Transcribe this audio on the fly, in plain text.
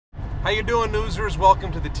How you doing, newsers?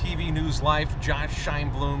 Welcome to the TV News Life. Josh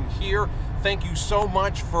Scheinblum here. Thank you so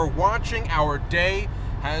much for watching. Our day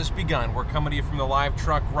has begun. We're coming to you from the live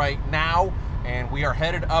truck right now, and we are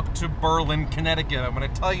headed up to Berlin, Connecticut. I'm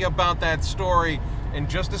going to tell you about that story in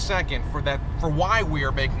just a second for why we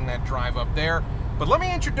are making that drive up there. But let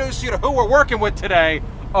me introduce you to who we're working with today.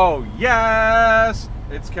 Oh yes,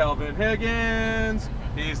 it's Kelvin Higgins.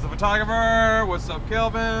 He's the photographer. What's up,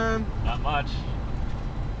 Kelvin? Not much.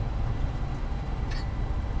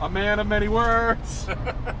 A man of many words.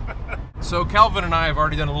 So Kelvin and I have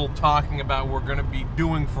already done a little talking about what we're going to be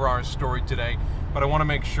doing for our story today, but I want to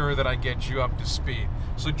make sure that I get you up to speed.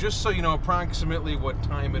 So just so you know approximately what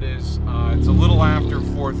time it is, it's a little after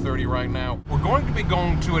 4:30 right now. We're going to be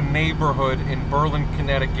going to a neighborhood in Berlin,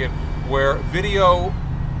 Connecticut, where video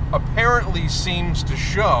apparently seems to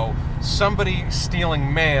show somebody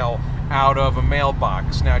stealing mail out of a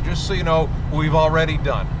mailbox. Now, just so you know what we've already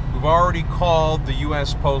done. We've already called the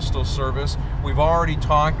U.S. Postal Service. We've already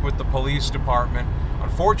talked with the police department.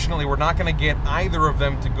 Unfortunately, we're not going to get either of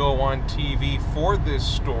them to go on TV for this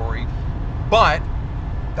story, but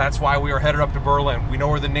that's why we are headed up to Berlin. We know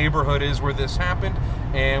where the neighborhood is where this happened,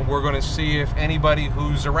 and we're going to see if anybody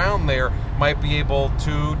who's around there might be able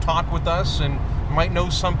to talk with us and might know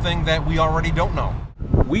something that we already don't know.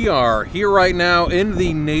 We are here right now in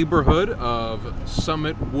the neighborhood of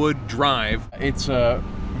Summit Wood Drive. It's a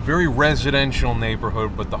very residential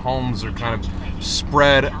neighborhood, but the homes are kind of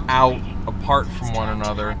spread out apart from one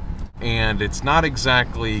another, and it's not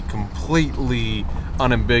exactly completely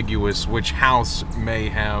unambiguous which house may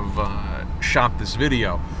have shot this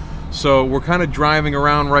video. So we're kind of driving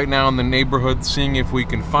around right now in the neighborhood, seeing if we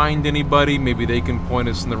can find anybody. Maybe they can point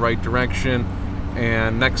us in the right direction,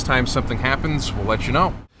 and next time something happens, we'll let you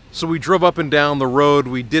know. So we drove up and down the road.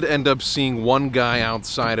 We did end up seeing one guy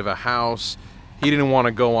outside of a house. He didn't want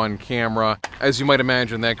to go on camera. As you might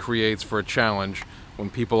imagine, that creates for a challenge when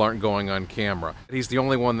people aren't going on camera. He's the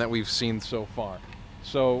only one that we've seen so far.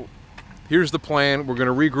 So here's the plan. We're going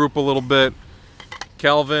to regroup a little bit.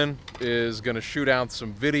 Kelvin is going to shoot out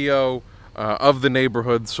some video of the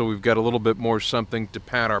neighborhood, so we've got a little bit more something to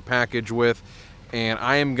pad our package with. And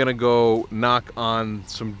I am going to go knock on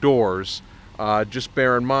some doors. Just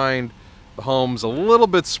bear in mind, the home's a little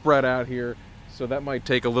bit spread out here, so that might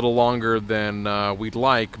take a little longer than we'd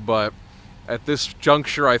like, but at this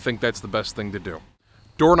juncture, I think that's the best thing to do.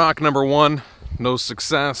 Door knock number 1, no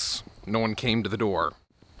success. No one came to the door.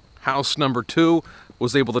 House number 2,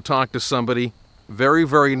 was able to talk to somebody. Very,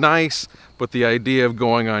 very nice, but the idea of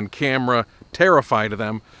going on camera terrified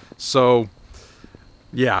them. So,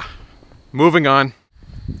 yeah, moving on.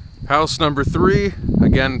 House number 3,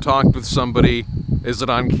 again, talked with somebody. Is it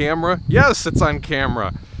on camera? Yes, it's on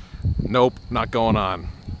camera. Nope, not going on.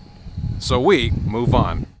 So we move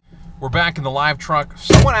on. We're back in the live truck.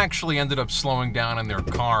 Someone actually ended up slowing down in their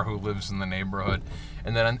car who lives in the neighborhood,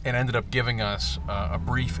 and then it ended up giving us a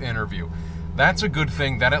brief interview. That's a good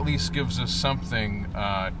thing. That at least gives us something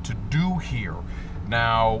to do here.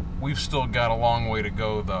 Now, we've still got a long way to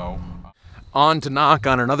go, though. On to knock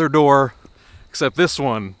on another door, except this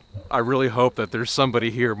one, I really hope that there's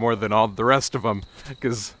somebody here more than all the rest of them,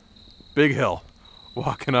 because big hill.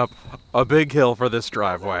 Walking up a big hill for this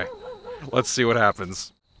driveway. Let's see what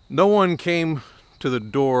happens. No one came to the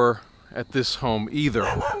door at this home either.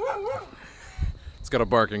 It's got a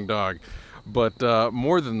barking dog. But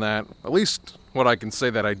more than that, at least what I can say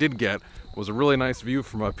that I did get was a really nice view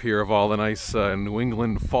from up here of all the nice New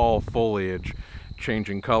England fall foliage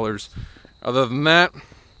changing colors. Other than that,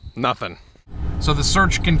 nothing. So the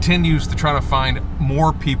search continues to try to find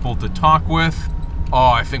more people to talk with. Oh,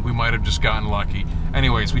 I think we might have just gotten lucky.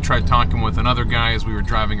 Anyways, we tried talking with another guy as we were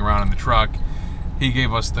driving around in the truck. He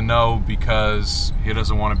gave us the no because he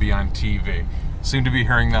doesn't want to be on TV. Seem to be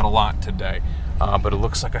hearing that a lot today. But it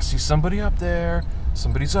looks like I see somebody up there.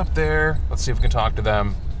 Somebody's up there. Let's see if we can talk to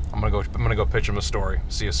them. I'm gonna go pitch them a story.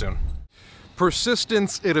 See you soon.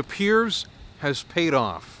 Persistence, it appears, has paid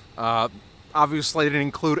off. Obviously, I didn't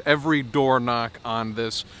include every door knock on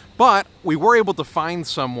this, but we were able to find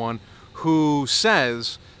someone who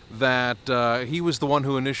says that he was the one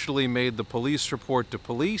who initially made the police report to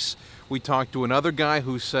police. We talked to another guy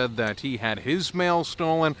who said that he had his mail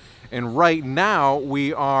stolen, and right now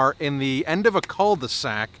we are in the end of a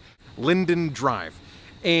cul-de-sac, Linden Drive.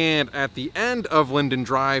 And at the end of Linden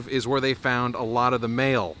Drive is where they found a lot of the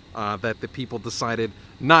mail that the people decided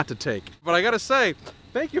not to take. But I gotta say,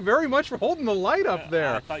 thank you very much for holding the light up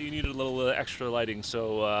there. I thought you needed a little extra lighting,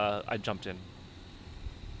 so I jumped in.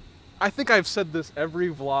 I think I've said this every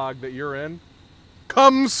vlog that you're in.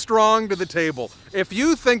 Come strong to the table. If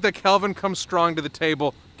you think that Kelvin comes strong to the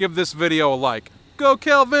table, give this video a like. Go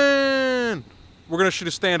Kelvin! We're gonna shoot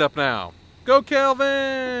a stand-up now. Go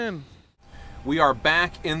Kelvin! We are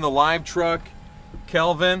back in the live truck.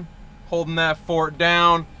 Kelvin holding that fort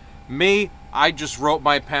down. Me, I just wrote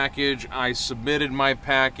my package. I submitted my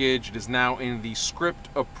package. It is now in the script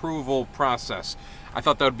approval process. I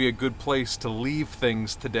thought that would be a good place to leave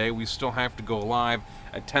things today. We still have to go live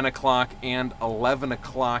at 10 o'clock and 11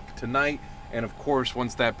 o'clock tonight. And of course,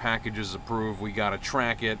 once that package is approved, we got to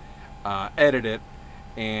track it, edit it,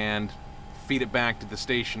 and feed it back to the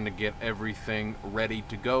station to get everything ready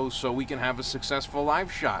to go so we can have a successful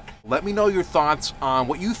live shot. Let me know your thoughts on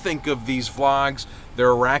what you think of these vlogs.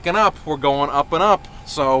 They're racking up. We're going up and up.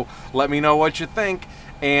 So let me know what you think.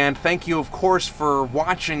 And thank you, of course, for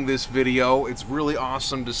watching this video. It's really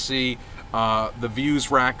awesome to see the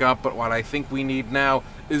views rack up, but what I think we need now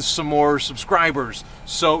is some more subscribers.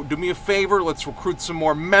 So do me a favor, let's recruit some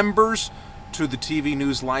more members to the TV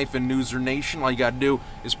News Life and Newser Nation. All you gotta do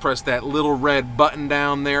is press that little red button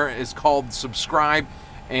down there. It's called subscribe,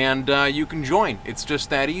 and you can join. It's just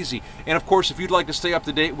that easy. And of course, if you'd like to stay up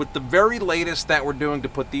to date with the very latest that we're doing to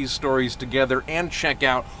put these stories together and check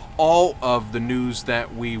out all of the news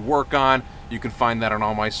that we work on, you can find that on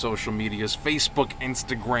all my social medias, Facebook,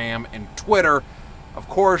 Instagram, and Twitter. Of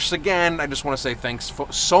course, again, I just want to say thanks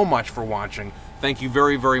so much for watching. Thank you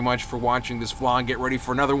very, very much for watching this vlog. Get ready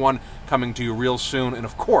for another one coming to you real soon. And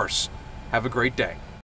of course, have a great day.